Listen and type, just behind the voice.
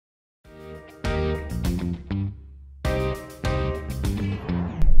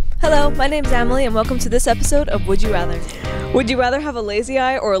Hello, my name's Emily and welcome to this episode of Would You Rather. Would you rather have a lazy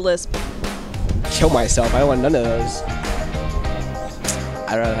eye or a lisp? Kill myself. I don't want none of those.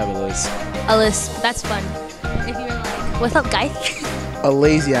 I'd rather have a lisp. A lisp, that's fun. If you were like, what's up, guys? A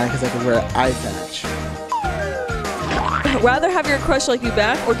lazy eye because I can wear an eye patch. Rather have your crush like you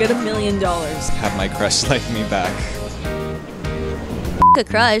back or get $1 million? Have my crush like me back. A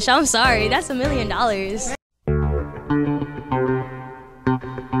crush, I'm sorry, that's $1 million. $1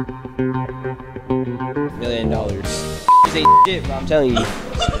 million. This ain't shit, bro, I'm telling you.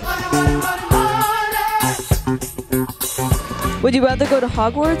 Would you rather go to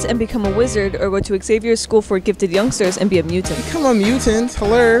Hogwarts and become a wizard or go to Xavier's School for Gifted Youngsters and be a mutant? Become a mutant.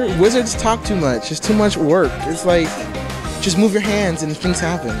 Hello. Wizards talk too much. It's too much work. It's like, just move your hands and things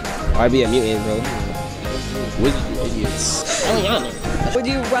happen. I'd be a mutant, bro. Wizards are idiots. Would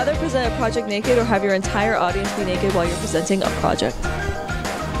you rather present a project naked or have your entire audience be naked while you're presenting a project?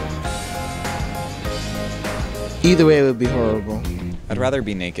 Either way, it would be horrible. I'd rather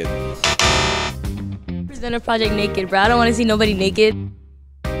be naked. Present a project naked, bro. I don't want to see nobody naked.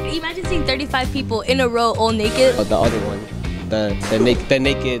 Imagine seeing 35 people in a row all naked. The other one. The naked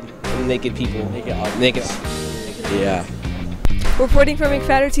people. Naked. Yeah. Reporting for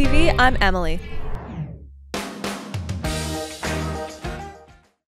McFatter TV, I'm Emily.